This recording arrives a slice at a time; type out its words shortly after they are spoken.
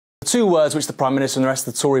two words which the Prime Minister and the rest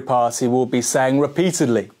of the Tory party will be saying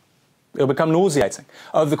repeatedly. It'll become nauseating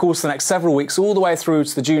over the course of the next several weeks, all the way through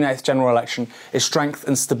to the June 8th general election, is strength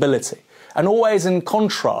and stability. And always in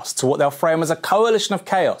contrast to what they'll frame as a coalition of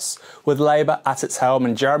chaos, with Labour at its helm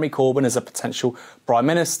and Jeremy Corbyn as a potential Prime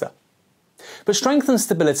Minister. But strength and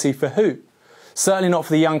stability for who? Certainly not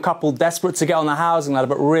for the young couple desperate to get on the housing ladder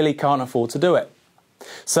but really can't afford to do it.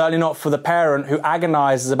 Certainly not for the parent who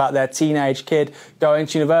agonises about their teenage kid going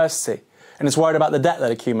to university and is worried about the debt they'll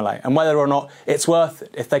accumulate and whether or not it's worth it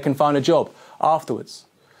if they can find a job afterwards.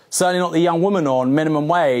 Certainly not the young woman on minimum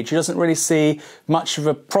wage who doesn't really see much of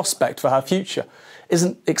a prospect for her future,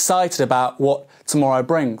 isn't excited about what tomorrow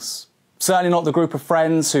brings. Certainly not the group of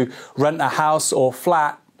friends who rent a house or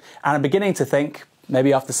flat and are beginning to think,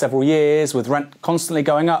 maybe after several years, with rent constantly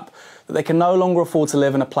going up, that they can no longer afford to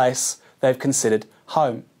live in a place they've considered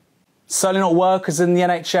home. Certainly not workers in the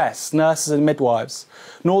NHS, nurses and midwives,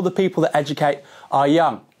 nor the people that educate our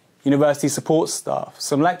young, university support staff,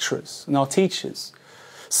 some lecturers and our teachers.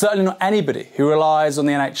 Certainly not anybody who relies on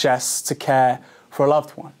the NHS to care for a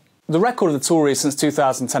loved one. The record of the Tories since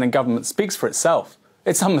 2010 in government speaks for itself.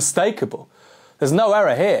 It's unmistakable. There's no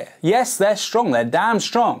error here. Yes, they're strong, they're damn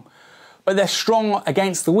strong, but they're strong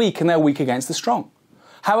against the weak and they're weak against the strong.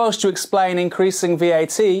 How else do you explain increasing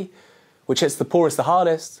VAT, which hits the poorest the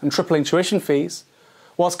hardest, and tripling tuition fees,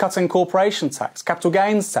 whilst cutting corporation tax, capital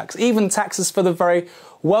gains tax, even taxes for the very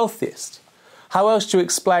wealthiest? How else do you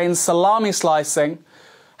explain salami slicing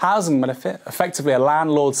housing benefit, effectively a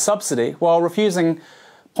landlord's subsidy, while refusing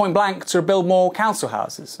point blank to build more council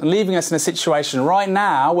houses and leaving us in a situation right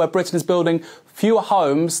now where Britain is building fewer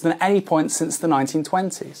homes than at any point since the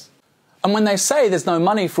 1920s? And when they say there's no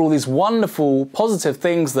money for all these wonderful, positive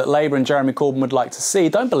things that Labour and Jeremy Corbyn would like to see,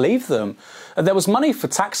 don't believe them. There was money for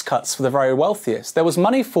tax cuts for the very wealthiest. There was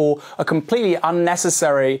money for a completely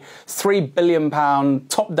unnecessary £3 billion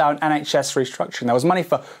top-down NHS restructuring. There was money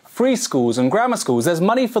for free schools and grammar schools. There's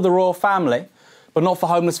money for the royal family, but not for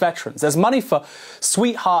homeless veterans. There's money for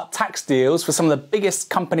sweetheart tax deals for some of the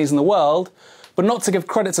biggest companies in the world, but not to give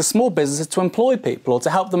credit to small businesses to employ people or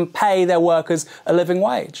to help them pay their workers a living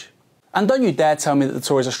wage. And don't you dare tell me that the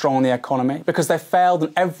Tories are strong on the economy, because they failed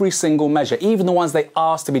in every single measure, even the ones they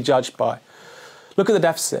asked to be judged by. Look at the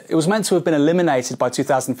deficit. It was meant to have been eliminated by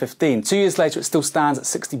 2015. 2 years later, it still stands at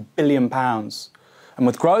 £60 billion. And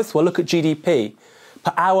with growth, well, look at GDP.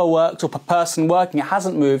 Per hour worked or per person working, it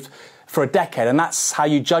hasn't moved for a decade, and that's how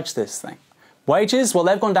you judge this thing. Wages, well,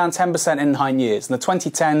 they've gone down 10% in 9 years, and the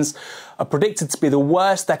 2010s are predicted to be the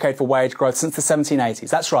worst decade for wage growth since the 1780s.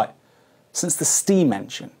 That's right, since the steam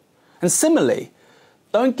engine. And similarly,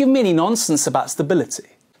 don't give me any nonsense about stability.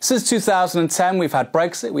 Since 2010, we've had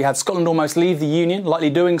Brexit, we had Scotland almost leave the Union, likely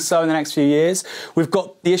doing so in the next few years. We've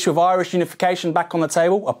got the issue of Irish unification back on the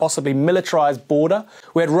table, a possibly militarised border.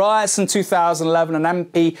 We had riots in 2011, an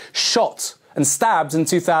MP shot and stabbed in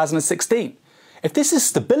 2016. If this is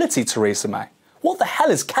stability, Theresa May, what the hell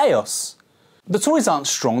is chaos? The Tories aren't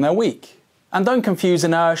strong, they're weak. And don't confuse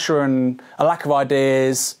inertia and a lack of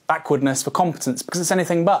ideas, backwardness for competence, because it's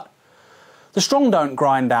anything but. The strong don't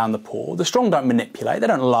grind down the poor, the strong don't manipulate, they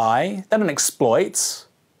don't lie, they don't exploit.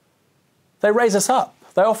 They raise us up.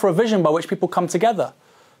 They offer a vision by which people come together.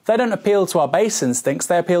 They don't appeal to our base instincts,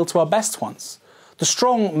 they appeal to our best ones. The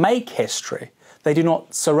strong make history, they do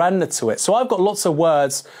not surrender to it. So I've got lots of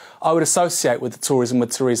words I would associate with the Tories and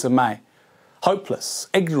with Theresa May. Hopeless,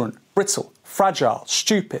 ignorant, brittle, fragile,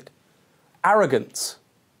 stupid, arrogant.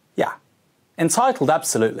 Yeah. Entitled,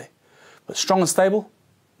 absolutely. But strong and stable?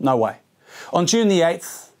 No way. On June the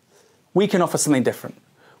 8th, we can offer something different.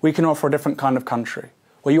 We can offer a different kind of country,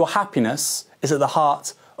 where your happiness is at the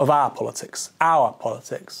heart of our politics, our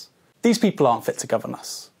politics. These people aren't fit to govern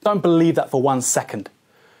us. Don't believe that for 1 second.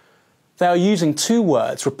 They are using two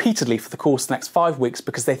words repeatedly for the course of the next 5 weeks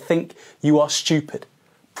because they think you are stupid.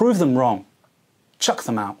 Prove them wrong. Chuck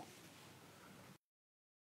them out.